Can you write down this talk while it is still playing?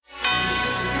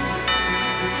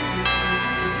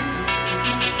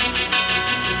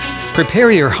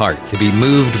Prepare your heart to be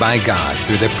moved by God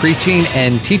through the preaching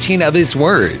and teaching of His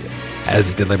Word,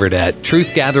 as delivered at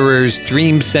Truth Gatherers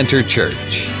Dream Center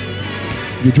Church.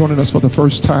 You're joining us for the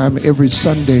first time every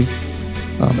Sunday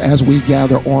as we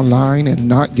gather online and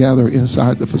not gather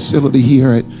inside the facility here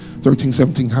at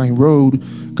 1317 Hine Road.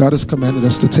 God has commanded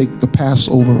us to take the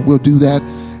Passover. We'll do that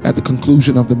at the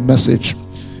conclusion of the message.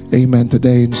 Amen.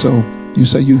 Today. And so you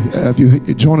say if you're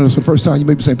joining us for the first time, you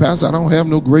may be saying, Pastor, I don't have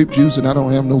no grape juice and I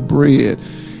don't have no bread.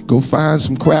 Go find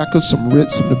some crackers, some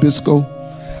Ritz, some Nabisco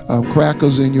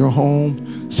crackers in your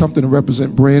home, something to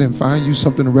represent bread, and find you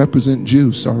something to represent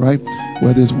juice, all right?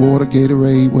 Whether it's water,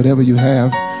 Gatorade, whatever you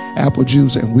have, apple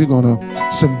juice, and we're going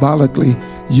to symbolically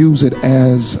use it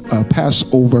as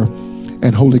Passover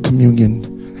and Holy Communion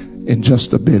in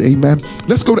just a bit. Amen.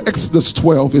 Let's go to Exodus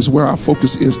 12 is where our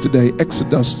focus is today.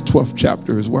 Exodus 12th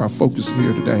chapter is where our focus is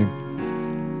here today.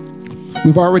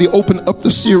 We've already opened up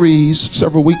the series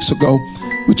several weeks ago,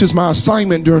 which is my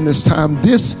assignment during this time.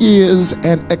 This is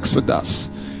an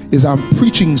Exodus, is our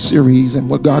preaching series and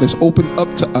what God has opened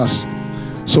up to us.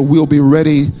 So we'll be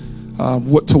ready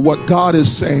to what God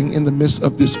is saying in the midst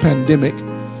of this pandemic.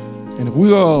 And if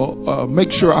we all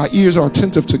make sure our ears are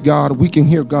attentive to God, we can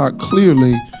hear God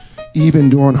clearly even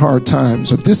during hard times.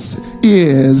 So this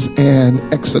is an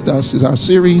Exodus, is our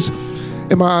series.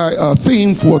 And my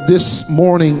theme for this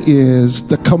morning is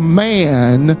the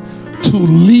command to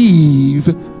leave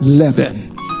leaven.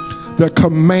 The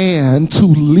command to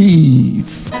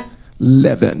leave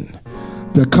leaven.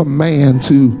 The command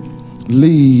to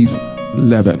leave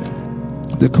leaven.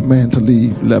 The command to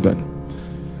leave leaven.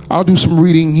 I'll do some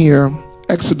reading here.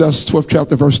 Exodus 12th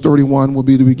chapter verse 31 will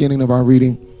be the beginning of our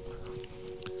reading.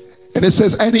 And it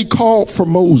says, and he called for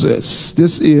Moses.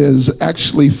 This is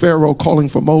actually Pharaoh calling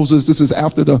for Moses. This is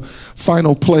after the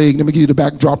final plague. Let me give you the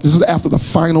backdrop. This is after the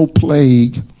final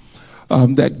plague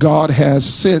that God has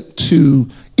sent to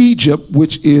Egypt,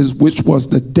 which was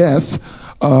the death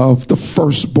of the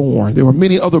firstborn. There were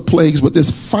many other plagues, but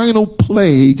this final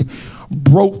plague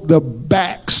broke the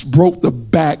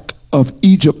back of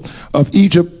Egypt,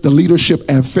 the leadership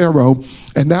and Pharaoh.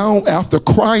 And now, after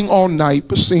crying all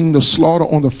night, seeing the slaughter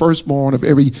on the firstborn of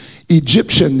every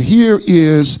Egyptian, here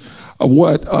is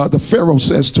what the Pharaoh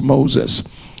says to Moses.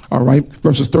 All right,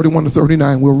 verses 31 to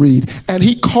 39, we'll read. And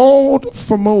he called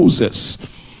for Moses,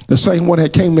 the same one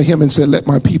that came to him and said, let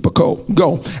my people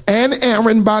go. And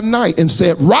Aaron by night, and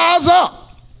said, rise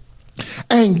up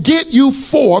and get you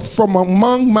forth from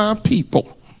among my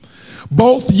people,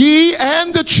 both ye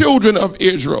and the children of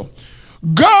Israel.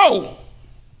 Go,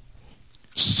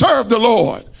 serve the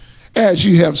Lord as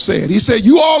you have said. He said,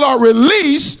 you all are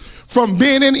released from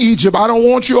being in Egypt. I don't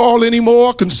want you all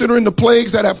anymore, considering the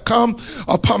plagues that have come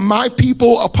upon my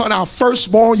people, upon our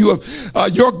firstborn.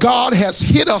 Your God has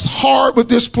hit us hard with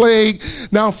this plague.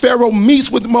 Now Pharaoh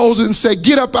meets with Moses and said,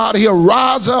 get up out of here,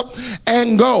 rise up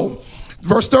and go.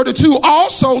 Verse 32,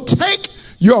 also take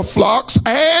your flocks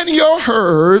and your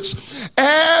herds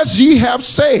as ye have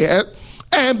said,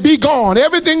 and be gone.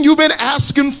 Everything you've been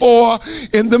asking for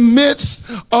in the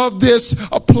midst of this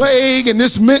plague, in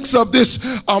this midst of this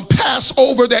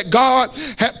Passover that God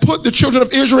had put the children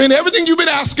of Israel in, everything you've been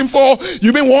asking for,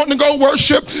 you've been wanting to go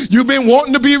worship, you've been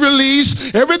wanting to be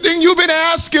released, everything you've been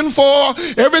asking for,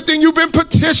 everything you've been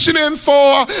petitioning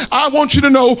for, I want you to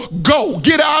know, go,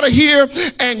 get out of here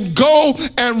and go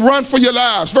and run for your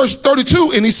lives. Verse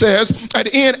 32, and he says at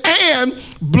the end, and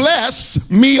bless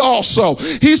me also.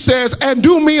 He says, and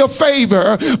do me a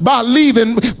favor by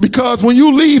leaving, because when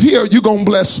you leave here, you're going to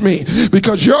bless me,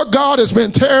 because your God has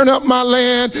been tearing up my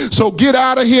land. So get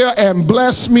out of here and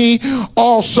bless me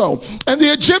also. And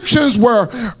the Egyptians were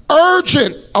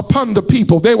urgent upon the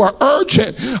people. They were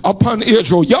urgent upon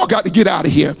Israel. Y'all got to get out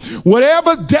of here.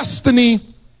 Whatever destiny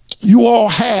you all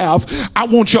have, I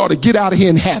want y'all to get out of here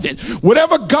and have it.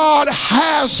 Whatever God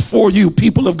has for you,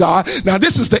 people of God. Now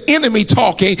this is the enemy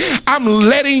talking. I'm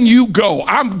letting you go.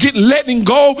 I'm letting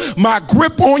go my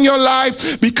grip on your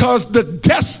life, because the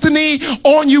destiny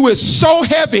on you is so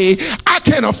heavy, I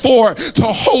can't afford to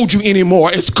hold you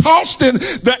anymore. It's costing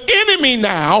the enemy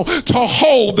now to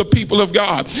hold the people of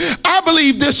God. I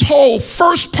believe this whole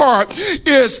first part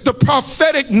is the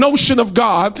prophetic notion of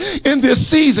God in this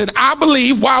season. I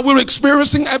believe while we're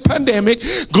experiencing a pandemic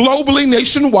globally,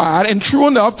 nationwide, and true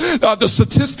enough, the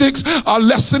statistics are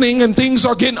lessening and things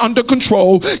are getting under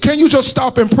control. Can you just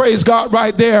stop and praise God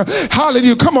right there?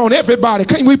 Hallelujah. Come on, everybody.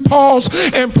 Can we pause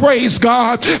and praise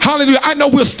God? Hallelujah. I know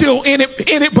we're still in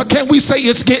it, but can we say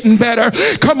it's getting better?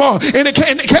 Come on. And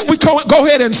can we go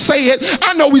ahead and say it?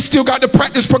 I know we still got to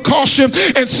practice precaution,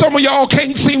 and some of y'all y'all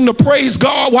can't seem to praise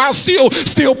God while still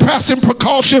pressing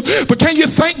precaution. But can you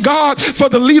thank God for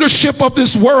the leadership of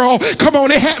this world? Come on,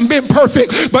 it hadn't been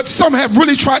perfect, but some have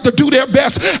really tried to do their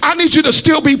best. I need you to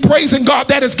still be praising God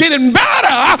that it's getting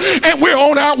better and we're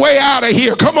on our way out of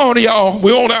here. Come on, y'all.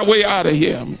 We're on our way out of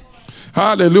here.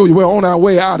 Hallelujah. We're on our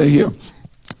way out of here.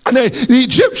 And the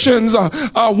Egyptians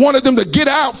wanted them to get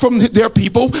out from their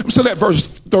people. So that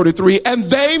verse 33, and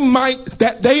they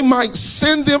might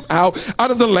send them out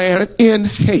of the land in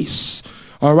haste.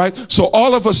 All right. So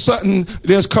all of a sudden,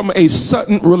 there's come a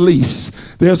sudden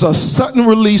release. There's a sudden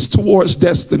release towards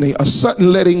destiny, a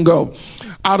sudden letting go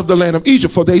out of the land of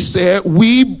Egypt. For they said,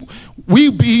 we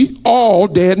be all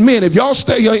dead men. If y'all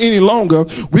stay here any longer,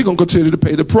 we're going to continue to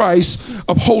pay the price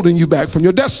of holding you back from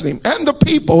your destiny. And the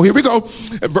people, here we go, one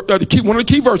of the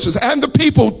key verses, and the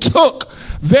people took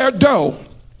their dough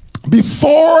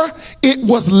before it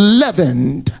was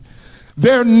leavened,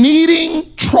 their kneading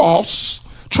troughs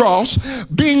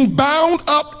being bound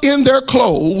up in their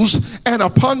clothes and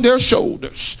upon their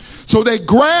shoulders. So they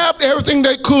grabbed everything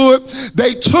they could.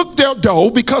 They took their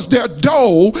dough because their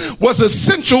dough was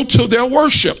essential to their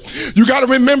worship. You got to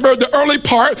remember the early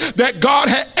part that God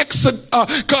had exercised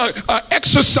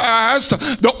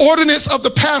the ordinance of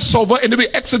the Passover in the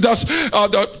Exodus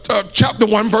chapter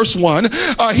 1 verse 1.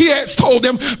 He had told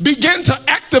them, begin to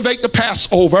activate the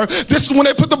Passover. This is when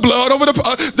they put the blood over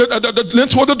the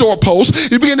lintel of the doorpost.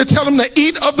 He began to tell them to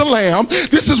eat of the lamb.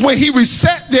 This is when he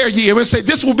reset their year and said,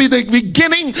 this will be the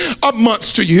beginning of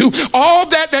months to you. All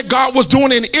that God was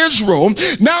doing in Israel,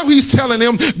 now he's telling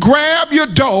them, grab your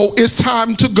dough, it's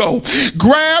time to go.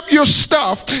 Grab your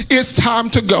stuff, it's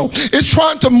time to go. It's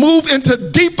trying to move into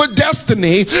deeper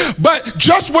destiny, but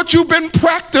just what you've been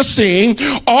practicing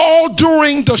all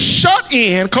during the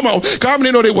shut-in, come on, how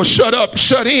many know they were shut up,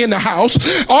 shut in the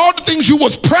house? All the things you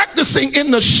was practicing in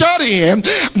the shut-in,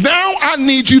 now I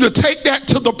need you to take that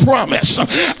to the promise.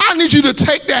 I need you to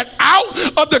take that out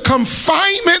of the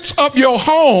confinements of your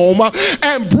home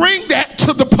and bring that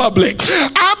to the public.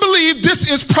 I believe this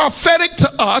is prophetic to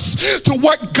us, to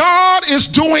what God is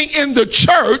doing in the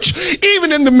church,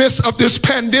 even in the midst of this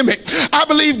pandemic. I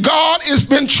believe God has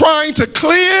been trying to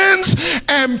cleanse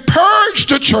and purge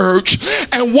the church,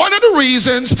 and one of the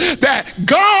reasons that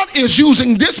God is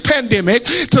using this pandemic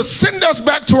to send us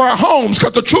back to our homes,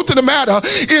 because the truth of the matter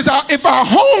is if our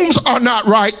homes are not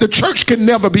right, the church can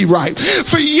never be right.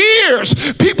 For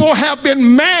years, people have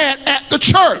been mad at the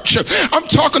church. I'm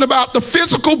talking about the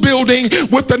physical building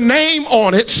with the name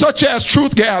on it, such as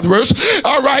Truth Gatherers.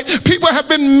 All right, people have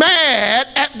been mad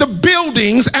at the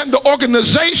buildings and the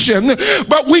organization,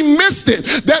 but we missed it,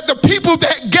 that the people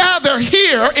that gather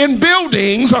here in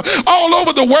buildings all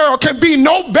over the world can be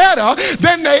no better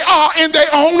than they are in their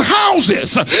own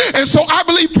houses. And so I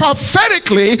believe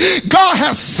prophetically, God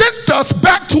has sent us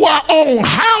back to our own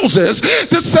houses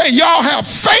to say, y'all have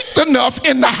faith enough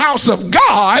in the house of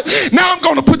God. Now I'm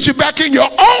going to put you back in your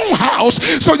own house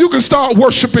so you can start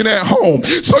worshiping at home,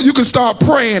 so you can start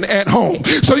praying at home,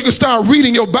 so you can start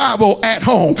reading your Bible at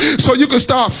home, so you can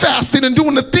start fasting and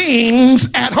doing the things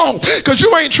at home, because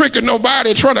you ain't tricking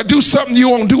nobody trying to do something you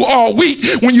won't do all week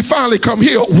when you finally come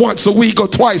here once a week or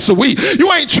twice a week.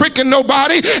 You ain't tricking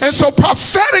nobody. And so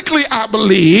prophetically, I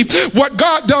believe what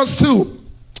God does too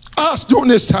us during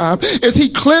this time is he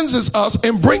cleanses us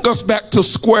and bring us back to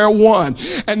square one.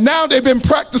 And now they've been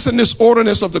practicing this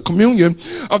ordinance of the communion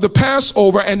of the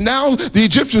Passover, and now the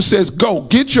Egyptian says, go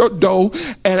get your dough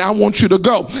and I want you to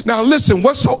go. Now listen,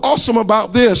 what's so awesome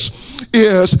about this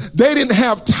is they didn't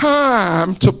have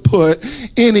time to put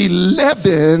any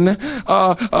leaven,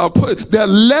 put their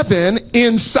leaven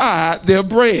inside their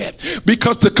bread,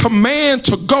 because the command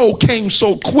to go came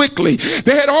so quickly.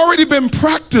 They had already been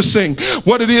practicing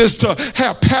what it is to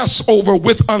have Passover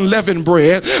with unleavened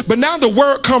bread, but now the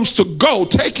word comes to go,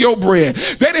 take your bread.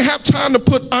 They didn't have time to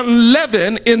put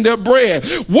unleavened in their bread.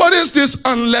 What is this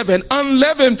unleavened?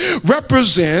 Unleavened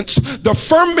represents the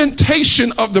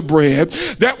fermentation of the bread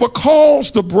that would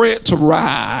cause the bread to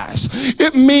rise.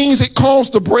 It means it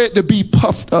caused the bread to be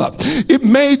puffed up. It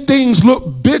made things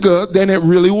look bigger than it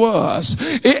really was.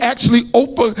 It actually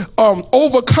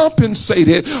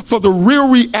overcompensated for the real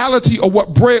reality of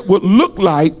what bread would look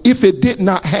like if it did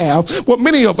not have what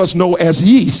many of us know as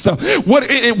yeast.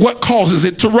 What causes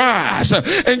it to rise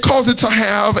and cause it to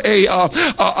have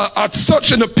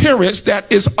such an appearance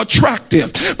that is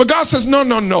attractive. But God says, no.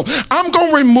 I'm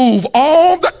going to remove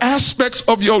all the aspects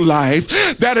of your life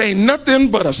life that ain't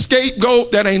nothing but a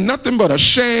scapegoat, that ain't nothing but a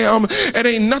sham, it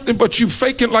ain't nothing but you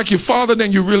faking like you're farther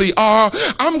than you really are.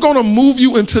 I'm going to move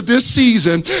you into this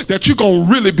season that you're going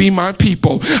to really be my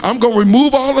people. I'm going to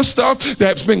remove all the stuff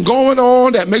that's been going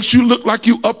on that makes you look like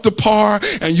you up to par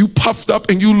and you puffed up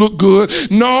and you look good.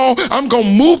 No, I'm going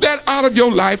to move that out of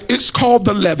your life. It's called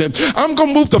the leaven. I'm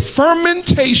going to move the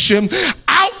fermentation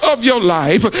out of your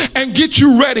life and get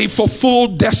you ready for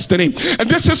full destiny. And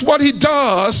this is what he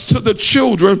does to the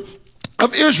children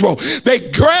of Israel.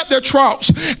 They grab their troughs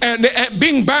and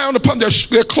being bound upon their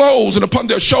clothes and upon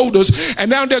their shoulders, and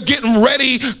now they're getting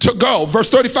ready to go. Verse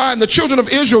 35, and the children of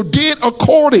Israel did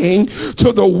according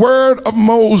to the word of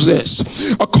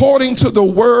Moses. According to the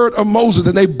word of Moses.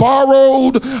 And they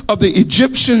borrowed of the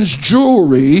Egyptians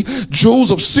jewelry,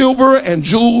 jewels of silver and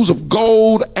jewels of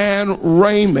gold and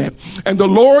raiment. And the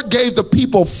Lord gave the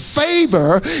people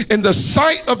favor in the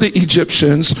sight of the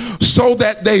Egyptians, so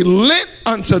that they lent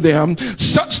unto them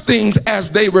such things as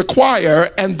they require,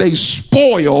 and they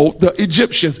spoil the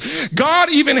Egyptians.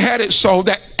 God even had it so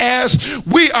that as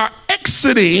we are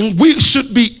exiting, we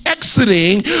should be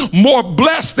exiting more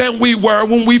blessed than we were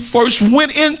when we first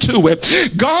went into it.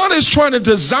 God is trying to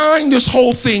design this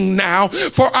whole thing now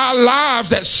for our lives,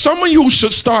 that some of you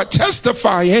should start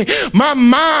testifying, my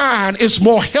mind is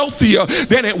more healthier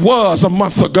than it was a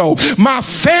month ago. My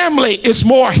family is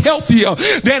more healthier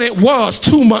than it was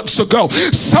 2 months ago.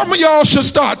 Some of y'all should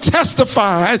start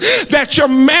testifying that your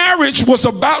marriage was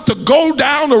about to go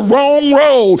down the wrong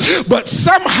road, but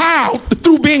somehow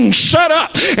through being shut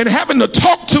up and having to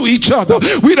talk to each other,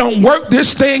 we don't work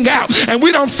this thing out, and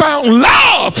we don't found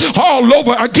love all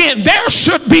over again. There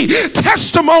should be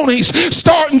testimonies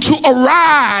starting to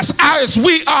arise as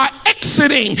we are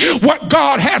exiting what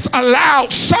God has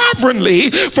allowed sovereignly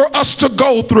for us to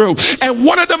go through. And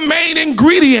one of the main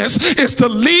ingredients is to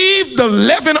leave the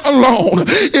leaven alone,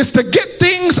 is to get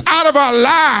things out of our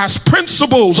lives,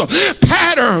 principles,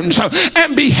 patterns,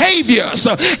 and behaviors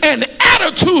and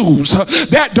attitudes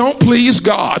that don't please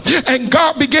God. And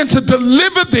God began to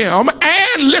deliver them,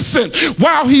 and listen,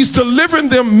 while he's delivering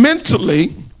them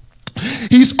mentally,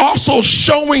 he's also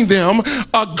showing them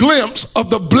a glimpse of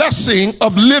the blessing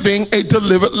of living a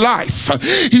delivered life.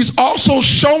 He's also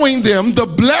showing them the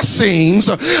blessings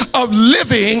of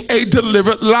living a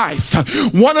delivered life.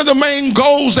 One of the main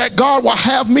goals that God will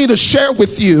have me to share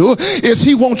with you is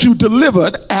he wants you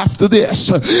delivered after this.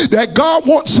 That God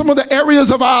wants some of the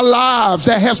areas of our lives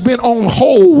that has been on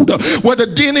hold, where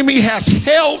the enemy has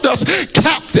held us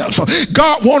captive.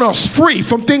 God wants us free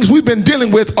from things we've been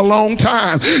dealing with a long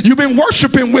time. You've been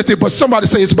worshiping with it, but somebody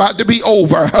say it's about to be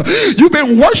over. You've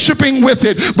been worshiping with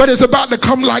it, but it's about to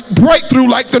come like breakthrough,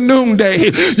 like the noonday.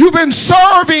 You've been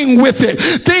serving with it,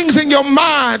 things in your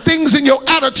mind, things in your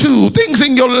attitude, things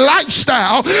in your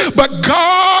lifestyle, but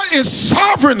God is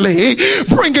sovereignly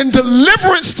bringing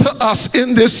deliverance to us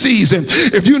in this season.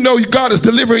 If you know God is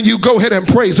delivering you, go ahead and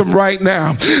praise him right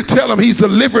now. Tell him he's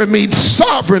delivering me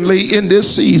sovereignly in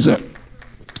this season.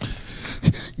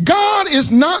 God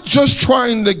is not just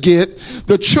trying to get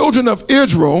the children of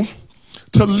Israel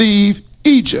to leave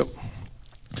Egypt.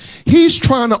 He's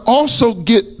trying to also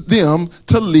get them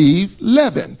to leave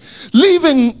leaven.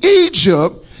 Leaving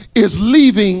Egypt is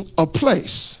leaving a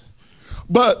place,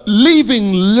 but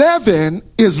leaving leaven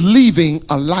is leaving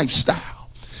a lifestyle.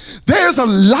 There's a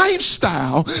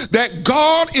lifestyle that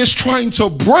God is trying to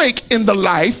break in the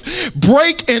life,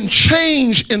 break and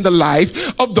change in the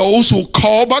life of those who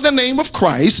call by the name of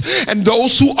Christ and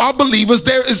those who are believers.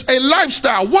 There is a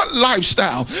lifestyle. What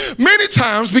lifestyle? Many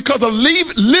times, because of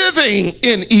living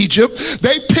in Egypt,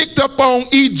 they picked up on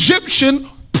Egyptian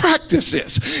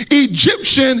practices,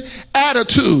 Egyptian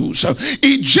attitudes,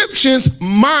 Egyptians'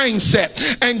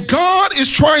 mindset. And God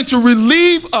is trying to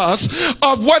relieve us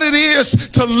of what it is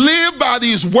to live by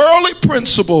these worldly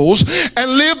principles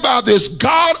and live by this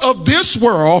God of this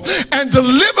world, and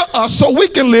deliver us so we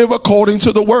can live according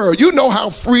to the word. You know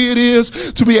how free it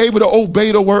is to be able to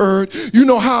obey the word. You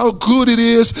know how good it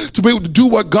is to be able to do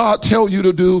what God tells you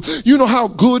to do. You know how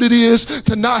good it is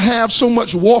to not have so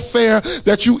much warfare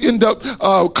that you end up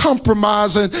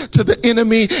compromising to the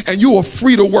enemy, and you are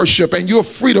free to worship and you're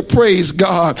free to praise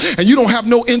God, and you don't have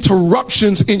no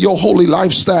interruptions in your holy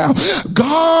lifestyle.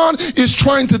 God is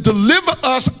trying to deliver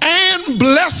us and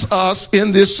bless us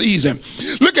in this season.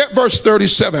 Look at verse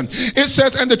 37. It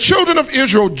says, and the children of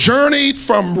Israel journeyed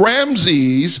from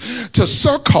Ramses to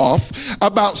Succoth,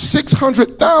 about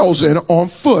 600,000 on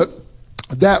foot,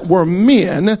 that were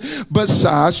men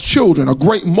besides children. A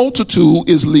great multitude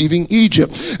is leaving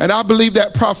Egypt. And I believe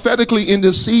that prophetically in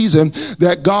this season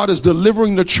that God is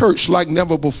delivering the church like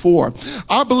never before.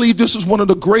 I believe this is one of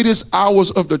the greatest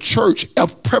hours of the church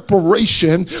of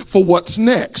preparation for what's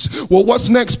next. Well, what's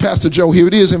next, Pastor Joe? Here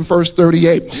it is in verse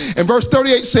 38. And verse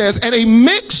 38 says, and a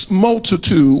mixed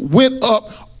multitude went up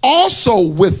also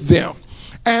with them,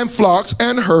 and flocks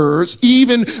and herds,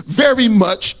 even very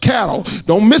much cattle.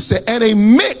 Don't miss it. And a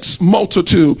mixed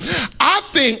multitude. I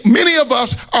think many of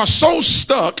us are so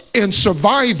stuck in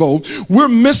survival, we're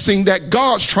missing that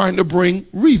God's trying to bring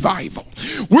revival.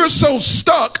 We're so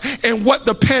stuck in what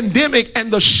the pandemic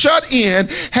and the shut-in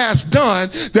has done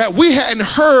that we hadn't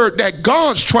heard that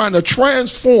God's trying to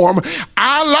transform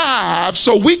our lives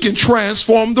so we can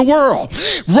transform the world.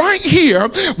 Right here,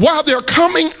 while they're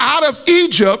coming out of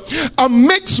Egypt, a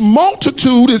mixed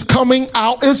multitude is coming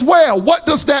out as well. What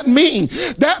does that mean?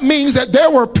 That means that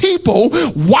there were people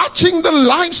watching the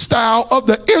lifestyle of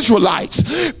the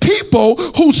Israelites, people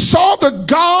who saw the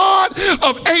God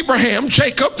of Abraham,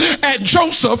 Jacob, and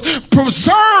Joseph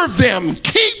preserve them,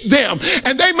 keep them,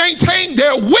 and they maintained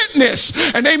their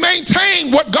witness, and they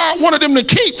maintained what God wanted them to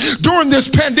keep during this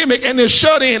pandemic and this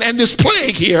shut-in and this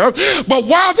plague here. But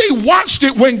while they watched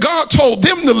it, when God told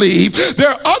them to leave, there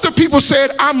are other people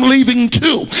said, I'm leaving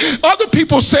too. Other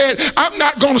people said, I'm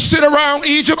not going to sit around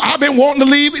Egypt. I've been wanting to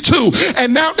leave it too.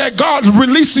 And now that God's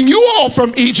releasing you all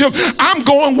from Egypt, I'm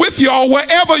going with y'all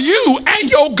wherever you and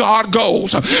your God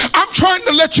goes. I'm trying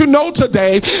to let you know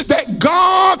today that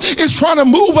God is trying to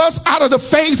move us out of the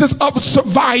phases of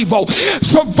survival.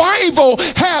 Survival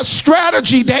has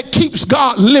strategy that keeps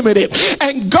God limited.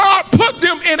 And God put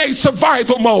them in a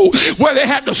survival mode where they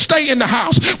had to stay in the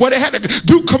house, where they had to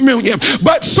do communion.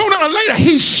 But sooner or later,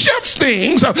 he shifts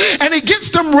things and he gets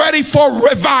them ready for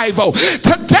revival.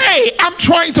 Today, I'm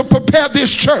trying to prepare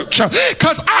this church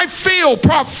because I feel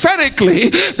prophetically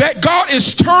that God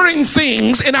is turning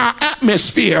things in our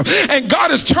atmosphere, and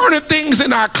God is turning things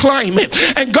in our climate,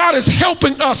 and God is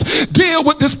helping us deal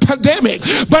with this pandemic.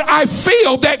 But I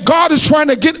feel that God is trying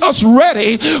to get us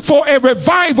ready for a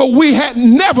revival we had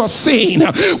never seen.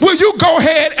 Will you go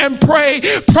ahead and pray,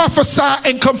 prophesy,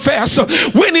 and confess?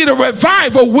 We need a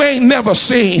revival we ain't never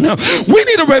seen. We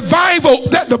need a revival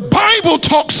that the Bible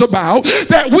talks about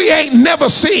that we ain't never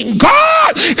seen.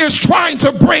 God is trying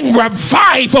to bring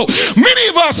revival. Many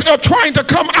of us are trying to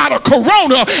come out of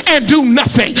Corona and do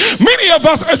nothing. Many of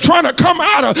us are trying to come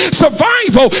out of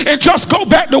survival and just go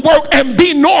back to work and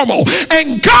be normal.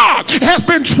 And God has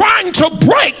been trying to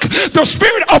break the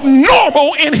spirit of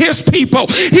normal in his people.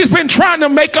 He's been trying to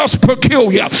make us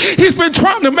peculiar. He's been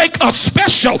trying to make us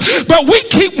special. But we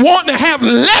keep wanting to have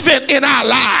leaven in our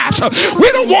lives.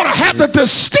 We don't want to have the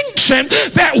distinction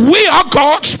that we are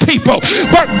God's people.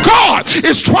 But God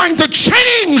is trying to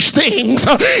change things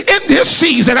in this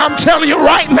season. I'm telling you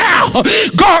right now,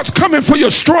 God's coming for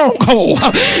your stronghold.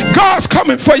 God's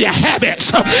coming for your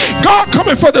habits. God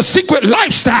coming for the secret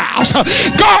lifestyles.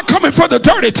 God coming for the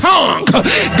dirty tongue.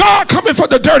 God coming for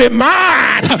the dirty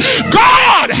mind.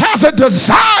 God has a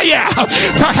desire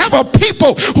to have a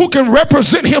people who can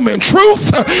represent him in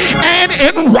truth and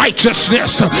in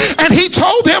righteousness. And he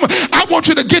told them, I want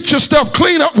you to get your stuff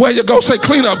clean up where you go. Say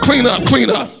clean up, clean up, clean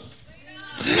up.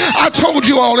 I told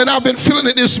you all, and I've been feeling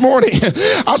it this morning.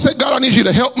 I said, God, I need you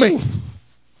to help me.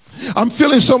 I'm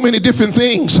feeling so many different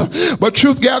things, but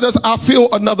truth gathers, I feel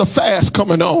another fast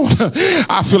coming on.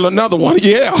 I feel another one.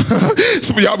 Yeah.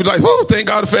 Some of y'all be like, oh, thank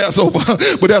God the fast over.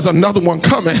 But there's another one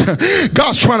coming.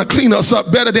 God's trying to clean us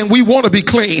up better than we want to be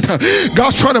clean.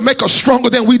 God's trying to make us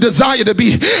stronger than we desire to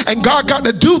be. And God got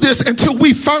to do this until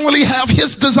we finally have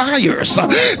his desires,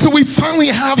 till we finally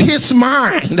have his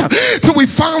mind, till we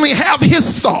finally have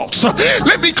his thoughts.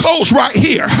 Let me close right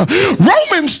here.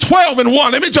 Romans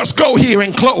 12:1. Let me just go here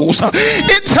and close.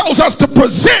 It tells us to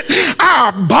present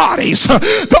our bodies.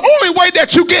 The only way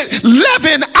that you get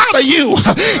leaven out of you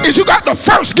is you got to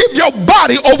first give your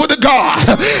body over to God.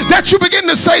 That you begin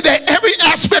to say that every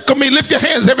aspect of me, lift your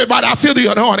hands everybody, I feel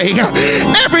the anointing.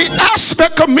 Every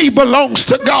aspect of me belongs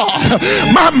to God.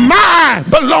 My mind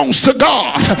belongs to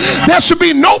God. There should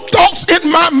be no thoughts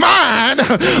in my mind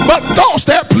but thoughts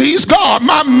that please God.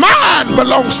 My mind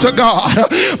belongs to God.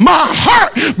 My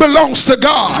heart belongs to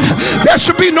God. There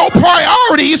should be no no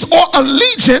priorities or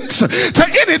allegiance to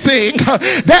anything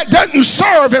that doesn't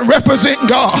serve and represent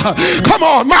God. Come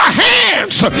on, my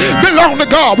hands belong to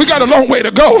God. We got a long way to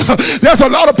go. There's a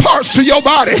lot of parts to your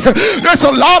body. There's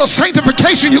a lot of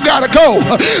sanctification you got to go.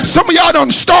 Some of y'all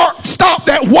don't stop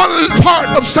that one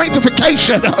part of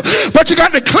sanctification, but you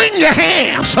got to clean your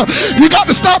hands. You got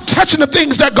to stop touching the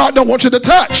things that God don't want you to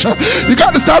touch. You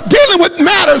got to stop dealing with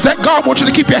matters that God wants you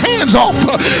to keep your hands off.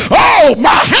 Oh,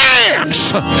 my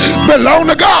hands belong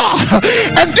to God.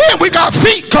 And then we got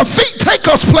feet, because feet take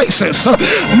us places.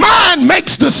 Mind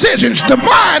makes decisions. The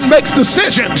mind makes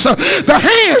decisions. The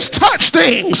hands touch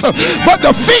things, but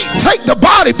the feet take the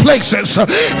body places.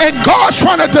 And God's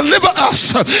trying to deliver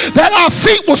us that our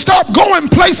feet will stop going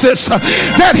places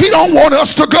that he don't want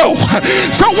us to go.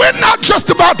 So we're not just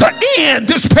about to end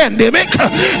this pandemic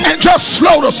and just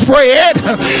slow the spread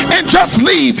and just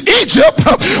leave Egypt.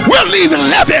 We're leaving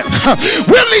leaven.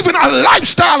 We're leaving a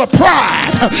lifestyle of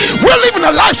pride. We're leaving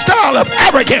a lifestyle of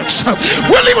arrogance.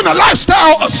 We're leaving a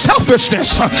lifestyle of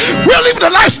selfishness. We're leaving a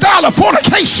lifestyle of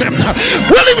fornication.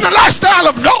 We're leaving a lifestyle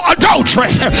of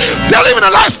adultery. They're leaving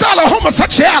a lifestyle of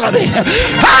homosexuality.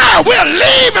 We're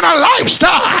leaving a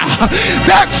lifestyle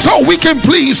that so we can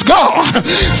please God.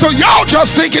 So y'all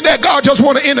just thinking that God just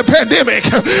want to end the pandemic,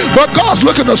 but God's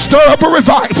looking to stir up a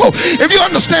revival. If you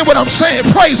understand what I'm saying,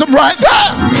 praise him right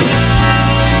there.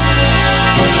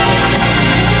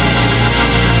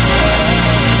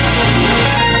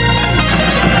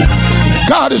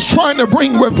 God is trying to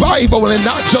bring revival and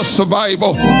not just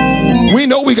survival. We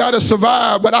know we got to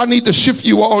survive, but I need to shift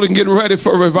you all and get ready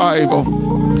for revival.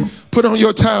 Put on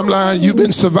your timeline, you've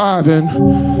been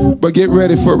surviving, but get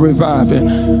ready for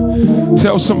reviving.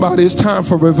 Tell somebody it's time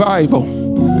for revival.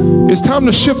 It's time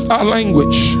to shift our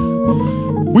language.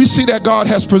 We see that God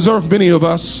has preserved many of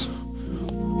us.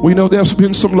 We know there's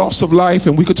been some loss of life,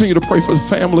 and we continue to pray for the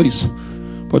families.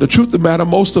 But the truth of the matter,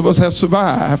 most of us have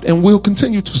survived and will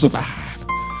continue to survive.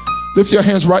 Lift your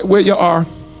hands right where you are.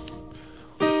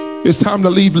 It's time to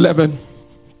leave leaven.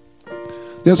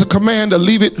 There's a command to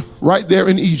leave it right there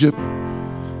in Egypt.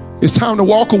 It's time to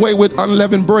walk away with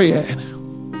unleavened bread.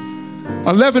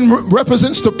 Unleavened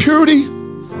represents the purity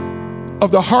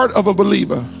of the heart of a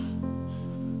believer.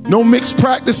 No mixed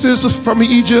practices from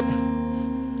Egypt.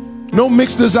 No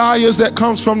mixed desires that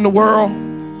comes from the world.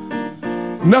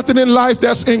 Nothing in life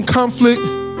that's in conflict.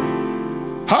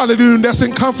 Hallelujah, that's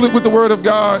in conflict with the word of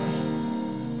God.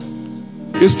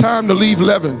 It's time to leave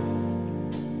leaven.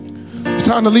 It's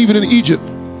time to leave it in Egypt.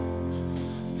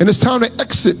 And it's time to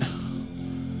exit.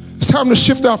 It's time to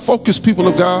shift our focus, people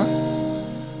of God.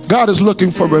 God is looking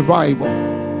for revival.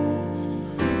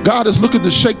 God is looking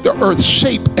to shake the earth,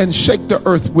 shape and shake the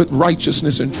earth with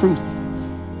righteousness and truth.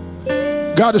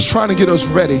 God is trying to get us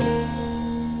ready.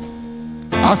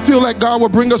 I feel like God will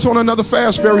bring us on another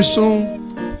fast very soon.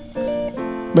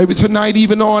 Maybe tonight,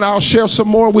 even on, I'll share some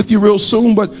more with you real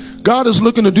soon. But God is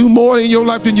looking to do more in your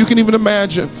life than you can even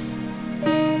imagine.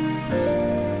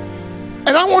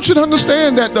 And I want you to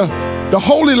understand that the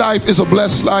holy life is a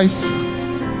blessed life.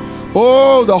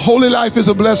 Oh, the holy life is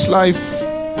a blessed life.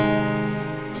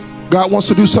 God wants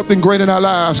to do something great in our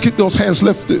lives. Keep those hands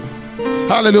lifted.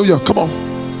 Hallelujah. Come on.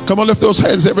 Come on, lift those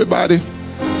hands, everybody.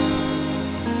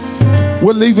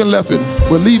 We're leaving leaven.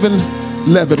 We're leaving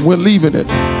leaven. We're leaving it.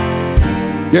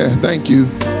 Yeah, thank you.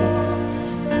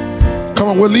 Come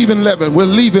on, we're leaving leaven. We're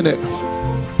leaving it.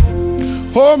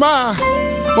 Oh my.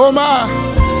 Oh my.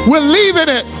 We're leaving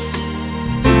it.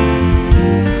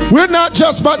 We're not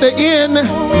just about to end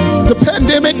the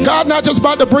pandemic. God not just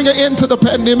about to bring an end to the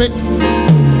pandemic.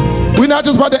 We're not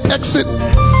just about to exit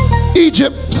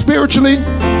Egypt spiritually.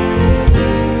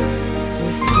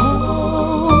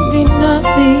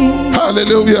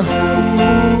 Hallelujah.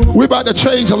 We're about to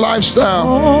change a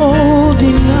lifestyle.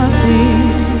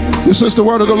 This is the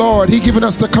word of the Lord. He's given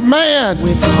us the command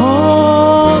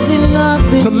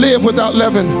to live without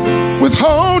leaven.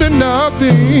 Withholding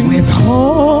nothing.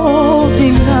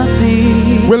 Withholding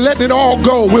nothing. We're letting it all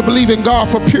go. We're believing God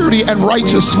for purity and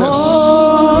righteousness.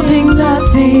 Withholding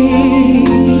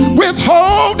nothing.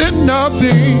 Withholding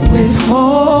nothing.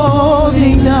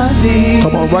 Withholding nothing.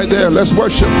 Come on, right there. Let's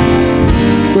worship.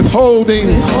 Withholding.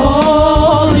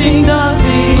 Withholding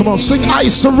nothing. Come on, sing. I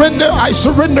surrender. I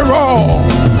surrender all.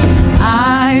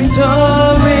 I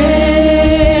surrender.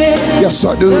 Yes,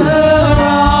 I do.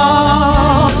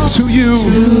 To you.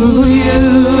 To you.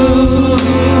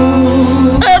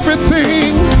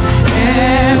 Everything.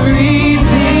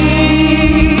 Everything.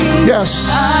 Yes.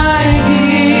 I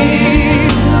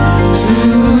give to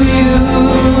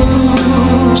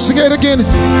you. Sing it again.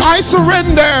 I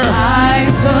surrender. I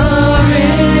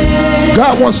surrender.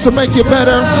 God wants to make you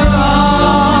better.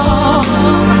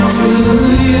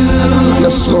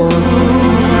 Yes, Lord.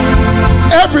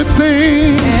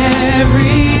 Everything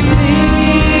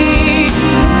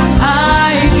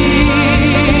I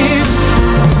give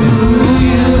to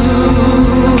you.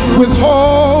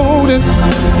 Withholding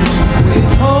nothing.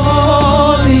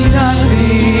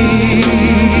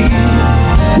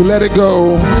 We let it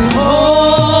go.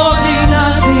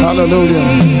 Hallelujah.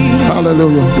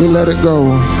 Hallelujah. We let it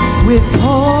go.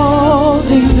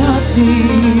 Withholding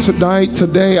nothing. Tonight,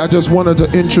 today, I just wanted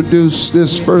to introduce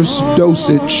this first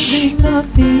dosage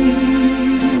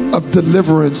of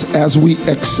deliverance as we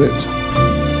exit.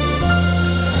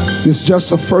 It's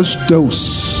just a first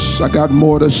dose. I got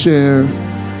more to share.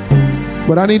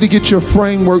 But I need to get your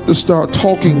framework to start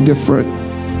talking different.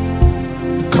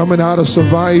 Coming out of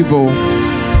survival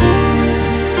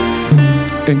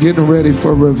and getting ready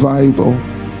for revival.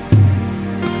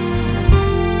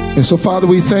 And so, Father,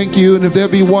 we thank you. And if there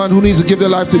be one who needs to give their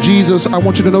life to Jesus, I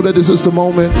want you to know that this is the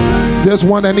moment. There's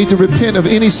one that needs to repent of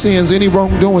any sins, any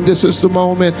wrongdoing. This is the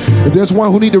moment. If there's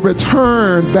one who needs to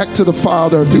return back to the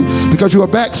Father because you're a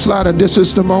backslider, this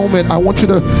is the moment. I want you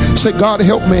to say, God,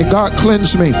 help me. God,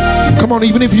 cleanse me. Come on,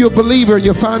 even if you're a believer,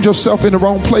 you find yourself in the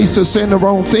wrong places, saying the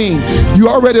wrong thing. You're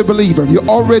already a believer. You're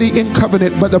already in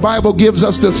covenant. But the Bible gives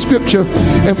us the scripture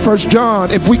in 1 John.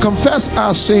 If we confess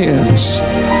our sins,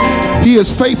 He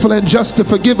is faithful and just to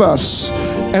forgive us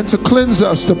and to cleanse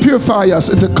us, to purify us,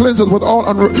 and to cleanse us with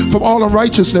from all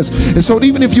unrighteousness. And so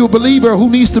even if you're a believer who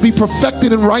needs to be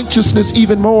perfected in righteousness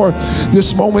even more,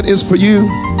 this moment is for you.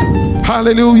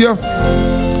 Hallelujah.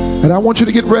 And I want you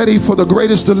to get ready for the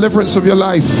greatest deliverance of your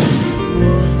life.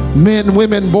 Men,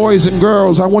 women, boys, and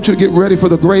girls, I want you to get ready for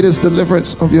the greatest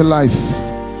deliverance of your life.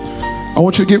 I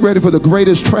want you to get ready for the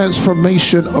greatest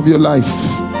transformation of your life.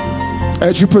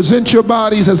 As you present your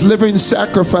bodies as living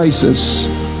sacrifices,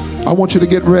 I want you to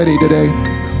get ready today.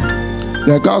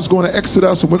 That God's going to exit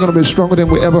us and we're going to be stronger than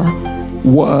we ever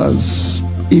was.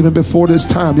 Even before this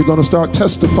time, you're going to start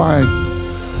testifying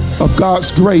of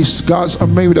God's grace, God's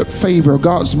unmerited favor,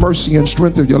 God's mercy and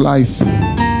strength of your life.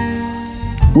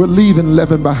 We're leaving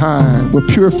leaven behind. We're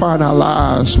purifying our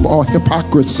lives from all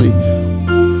hypocrisy,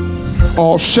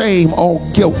 all shame, all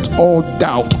guilt, all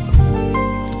doubt.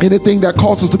 Anything that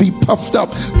causes us to be puffed up,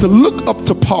 to look up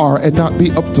to par and not be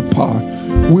up to par.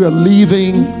 We are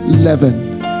leaving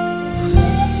leaven.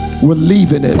 We're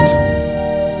leaving it.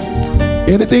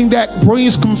 Anything that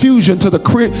brings confusion to the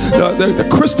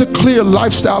crystal clear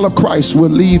lifestyle of Christ, we're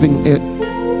leaving it.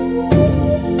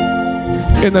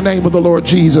 In the name of the Lord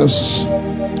Jesus.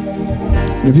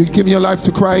 And if you give your life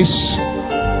to Christ,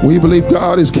 we believe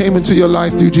God has came into your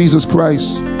life through Jesus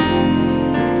Christ.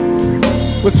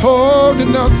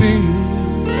 Withholding nothing.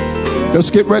 Let's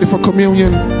get ready for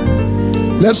communion.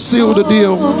 Let's seal the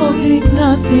deal.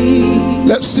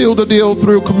 Let's seal the deal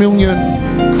through communion.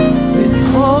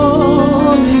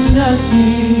 Withholding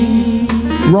nothing.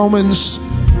 Romans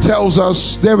tells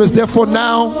us there is therefore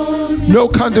now no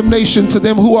condemnation to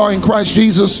them who are in Christ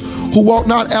Jesus, who walk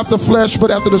not after flesh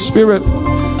but after the Spirit.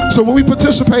 So when we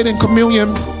participate in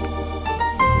communion,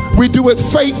 we do it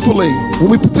faithfully. When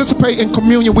we participate in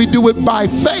communion, we do it by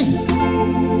faith.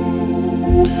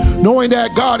 Knowing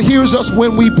that God hears us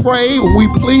when we pray, when we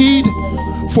plead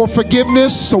for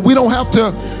forgiveness, so we don't have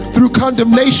to, through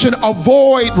condemnation,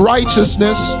 avoid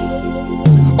righteousness,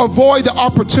 avoid the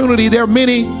opportunity. There are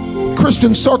many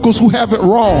Christian circles who have it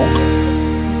wrong.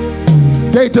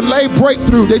 They delay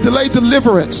breakthrough. They delay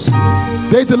deliverance.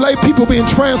 They delay people being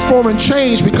transformed and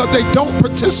changed because they don't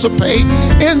participate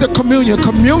in the communion.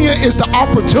 Communion is the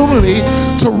opportunity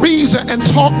to reason and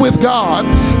talk with God,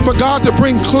 for God to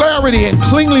bring clarity and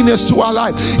cleanliness to our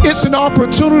life. It's an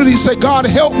opportunity to say, God,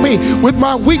 help me with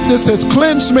my weaknesses.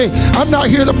 Cleanse me. I'm not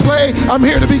here to play. I'm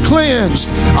here to be cleansed.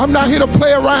 I'm not here to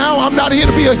play around. I'm not here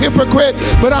to be a hypocrite,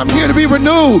 but I'm here to be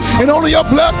renewed. And only your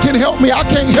blood can help me. I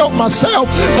can't help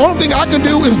myself. The only thing I can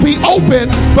do is be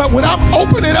open. But when I'm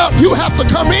opening up, you have to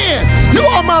come in. You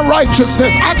are my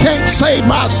righteousness. I can't save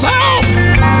myself.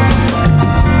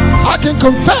 I can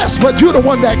confess, but you're the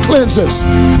one that cleanses.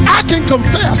 I can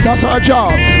confess, that's our job,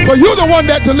 but you're the one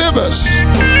that delivers.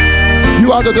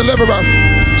 You are the deliverer.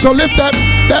 So lift that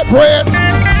bread.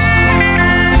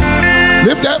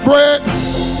 Lift that bread.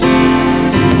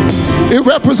 It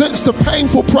represents the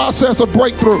painful process of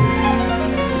breakthrough,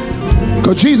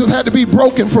 because Jesus had to be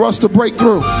broken for us to break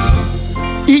through.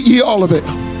 Eat ye all of it.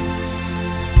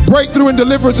 Breakthrough and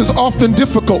deliverance is often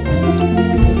difficult,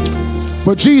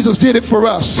 but Jesus did it for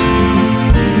us,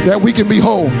 that we can be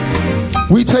whole.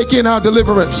 We take in our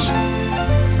deliverance.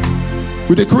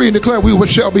 We decree and declare we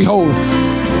shall be whole.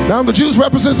 Now the juice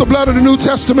represents the blood of the New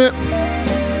Testament.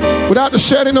 Without the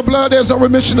shedding of blood, there's no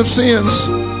remission of sins.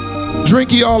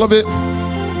 Drink ye all of it.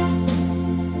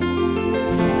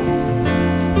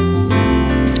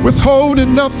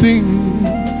 Withholding nothing.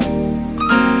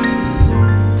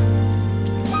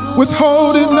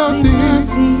 Withholding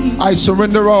nothing. I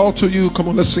surrender all to you. Come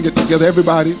on, let's sing it together,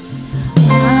 everybody.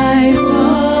 I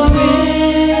surrender.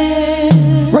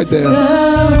 Right there.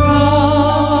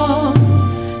 All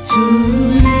to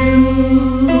you.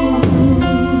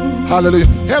 Hallelujah.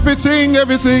 Everything,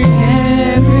 everything.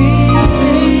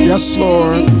 Everything. Yes,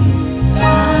 Lord.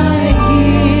 I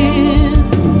give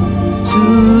to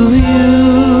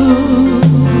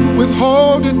you.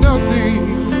 Withholding nothing.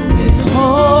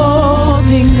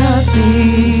 Withholding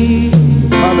nothing.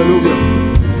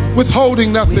 Hallelujah.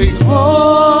 Withholding nothing.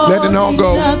 Letting it all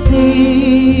go.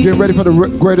 Nothing. Getting ready for the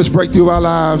greatest breakthrough of our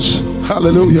lives.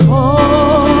 Hallelujah.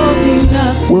 Withholding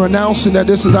nothing. We're announcing that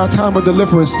this is our time of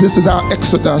deliverance. This is our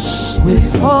exodus.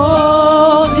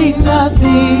 Withholding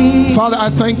nothing. Father, I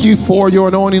thank you for your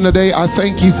anointing today. I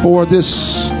thank you for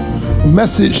this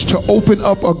message to open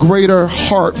up a greater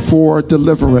heart for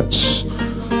deliverance.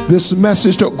 This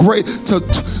message to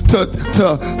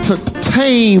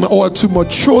tame or to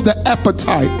mature the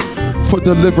appetite for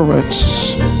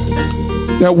deliverance.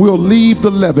 That we'll leave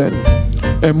the leaven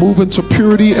and move into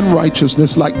purity and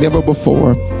righteousness like never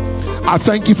before. I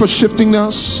thank you for shifting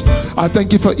us. I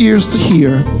thank you for ears to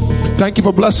hear. Thank you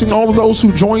for blessing all of those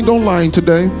who joined online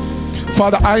today.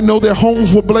 Father, I know their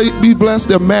homes will be blessed,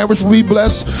 their marriage will be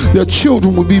blessed, their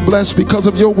children will be blessed because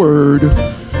of your word.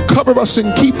 Cover us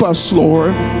and keep us,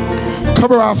 Lord.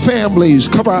 Cover our families,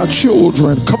 cover our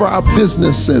children, cover our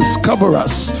businesses, cover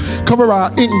us, cover our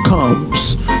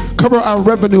incomes, cover our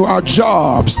revenue, our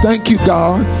jobs. Thank you,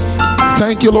 God.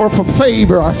 Thank you, Lord, for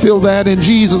favor. I feel that in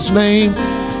Jesus' name.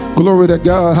 Glory to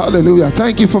God. Hallelujah.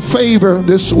 Thank you for favor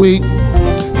this week.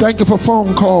 Thank you for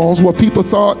phone calls where people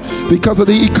thought because of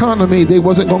the economy they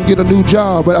wasn't going to get a new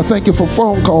job. But I thank you for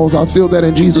phone calls. I feel that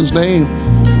in Jesus' name.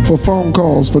 For phone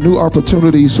calls, for new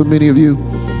opportunities for many of you.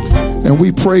 And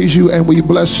we praise you and we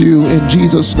bless you in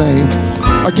Jesus' name.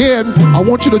 Again, I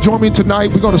want you to join me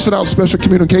tonight. We're going to send out special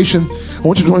communication. I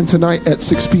want you to join tonight at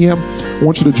 6 p.m. I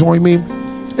want you to join me.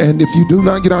 And if you do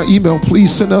not get our email, please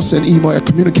send us an email at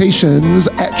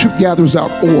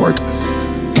communications@truthgatherers.org.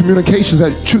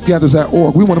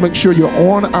 Communications@truthgatherers.org. We want to make sure you're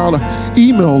on our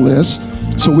email list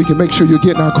so we can make sure you're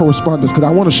getting our correspondence. Because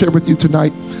I want to share with you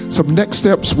tonight some next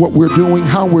steps, what we're doing,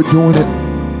 how we're doing it,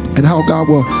 and how God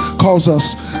will cause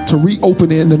us to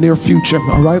reopen in the near future.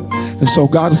 All right. And so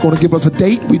God is going to give us a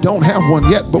date. We don't have one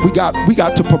yet, but we got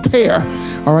to prepare.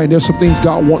 All right. There's some things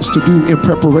God wants to do in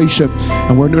preparation,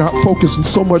 and we're not focusing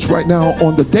so much right now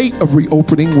on the date of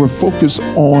reopening. We're focused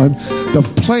on the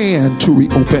plan to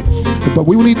reopen. But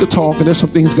we need to talk, and there's some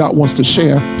things God wants to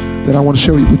share that I want to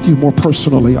share with you more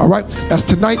personally. All right. That's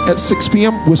tonight at 6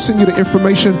 p.m. We'll send you the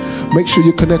information. Make sure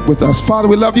you connect with us. Father,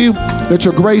 we love you. Let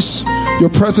your grace, your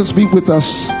presence be with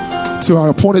us to our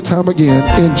appointed time again.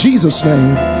 In Jesus'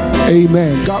 name,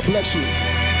 amen. God bless you.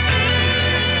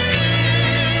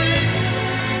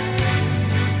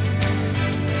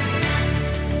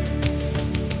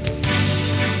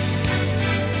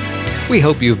 We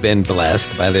hope you've been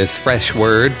blessed by this fresh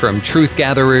word from Truth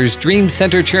Gatherers Dream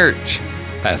Center Church.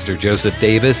 Pastor Joseph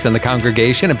Davis and the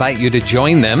congregation invite you to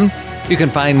join them. You can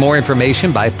find more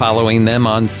information by following them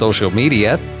on social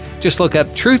media. Just look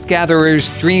up Truth Gatherers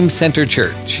Dream Center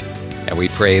Church. And we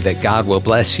pray that God will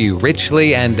bless you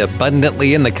richly and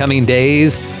abundantly in the coming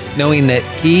days, knowing that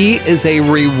He is a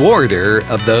rewarder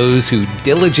of those who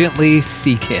diligently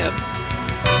seek Him.